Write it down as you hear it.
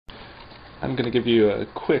I'm going to give you a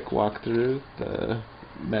quick walkthrough the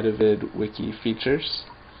Metavid Wiki features.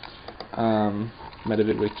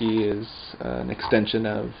 Metavid Wiki is an extension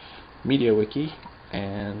of MediaWiki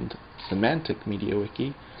and Semantic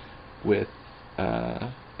MediaWiki with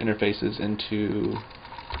interfaces into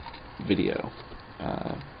video.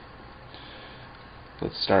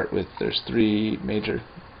 Let's start with, there's three major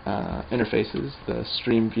interfaces: the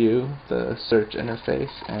stream view, the search interface,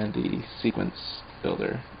 and the sequence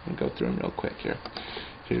builder. I'll go through them real quick here.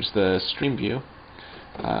 Here's the stream view.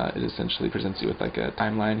 It essentially presents you with like a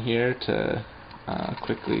timeline here to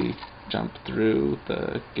quickly jump through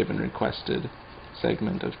the given requested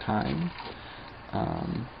segment of time,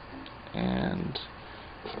 and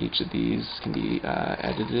each of these can be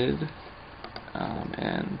edited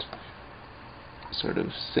and sort of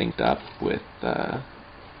synced up with the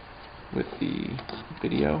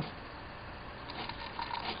video.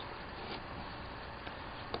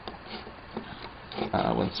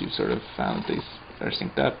 Once you've sort of found these are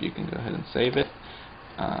synced up, you can go ahead and save it.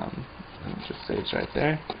 And it just saves right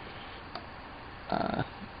there.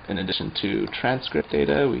 In addition to transcript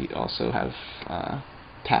data, we also have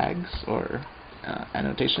tags or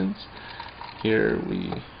annotations. Here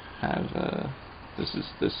we have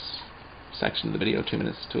this section of the video, 2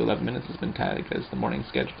 minutes to 11 minutes, has been tagged as the morning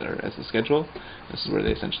schedule, or as the schedule. This is where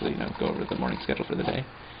they essentially go over the morning schedule for the day.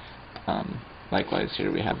 Likewise,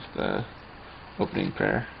 here we have the opening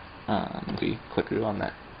prayer. If we click through on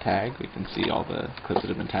that tag, we can see all the clips that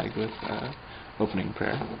have been tagged with opening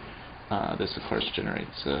prayer. This, of course,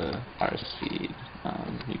 generates a RSS feed.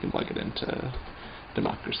 You can plug it into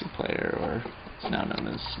Democracy Player, or it's now known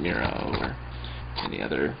as Miro, or any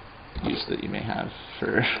other use that you may have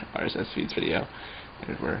for RSS feeds video,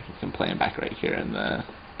 where you can play them back right here in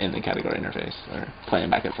the category interface, or play them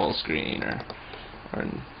back at full screen, or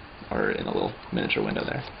in a little miniature window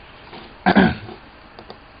there.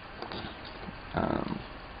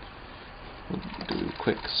 We'll do a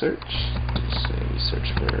quick search. Let's say we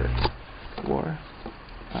search for war.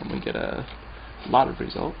 We get a lot of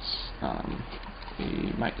results.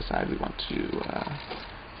 We might decide we want to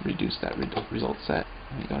reduce that result set.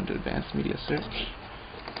 We go into Advanced Media Search.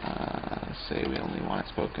 Say we only want it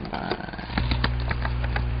spoken by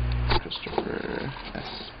Christopher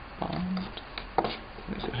S. Bond.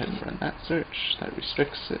 Let me go ahead and run that search. That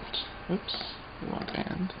restricts it. Oops, we want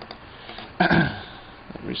and.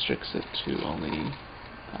 That restricts it to only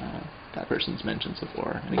that person's mentions of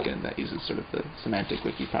war. And again, that uses sort of the semantic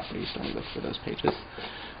wiki properties to only look for those pages.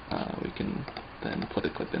 We can then put a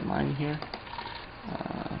clip in line here.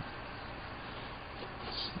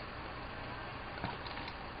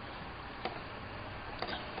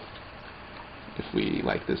 If we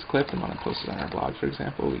like this clip and want to post it on our blog, for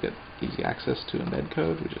example, we get easy access to embed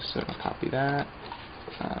code. We just sort of copy that,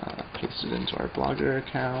 paste it into our Blogger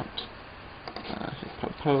account,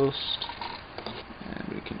 hit post, and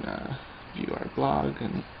we can view our blog,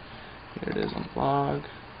 and here it is on the blog.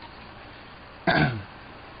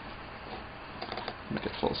 Make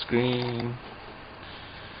it full screen.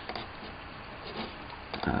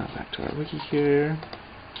 Back to our wiki here.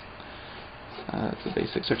 It's a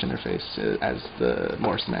basic search interface. As the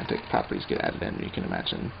more semantic properties get added in, you can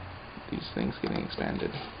imagine these things getting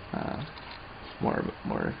expanded. More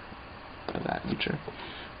of that feature.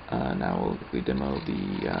 Now we'll quickly demo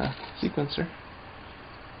the sequencer.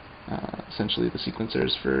 Essentially, the sequencer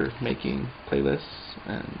is for making playlists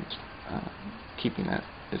and keeping it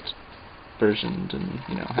versioned, and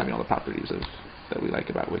having all the properties that we like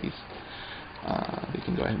about wikis. We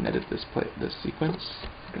can go ahead and edit this sequence.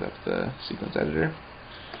 Get up the sequence editor.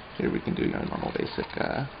 Here we can do normal basic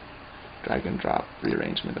drag and drop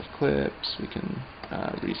rearrangement of clips. We can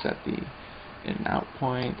reset the in and out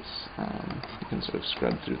points. We can sort of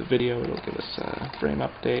scrub through the video. It'll give us frame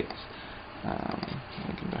updates.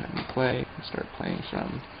 We can go ahead and play and start playing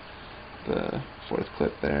from the fourth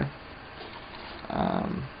clip there.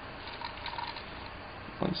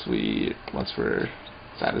 Once we're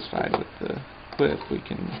satisfied with the clip, we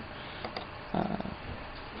can,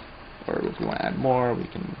 or if we want to add more, we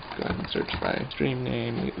can go ahead and search by stream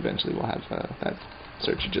name. Eventually we'll have that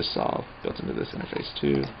search you just saw built into this interface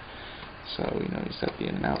too. So you set the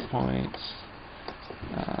in and out points,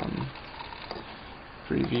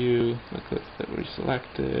 preview the clip that we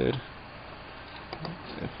selected.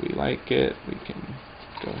 If we like it, we can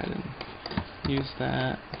go ahead and use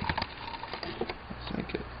that. Let's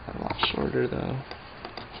make it a lot shorter though.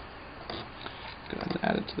 Go ahead and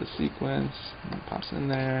add it to the sequence, and it pops in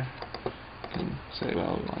there. You can say,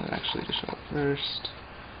 well, we want it actually to show up first.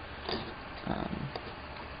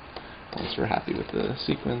 Once we're happy with the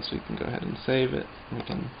sequence, we can go ahead and save it. We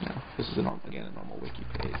can, this is again a normal wiki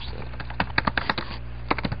page, so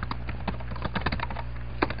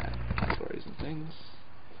add categories and things.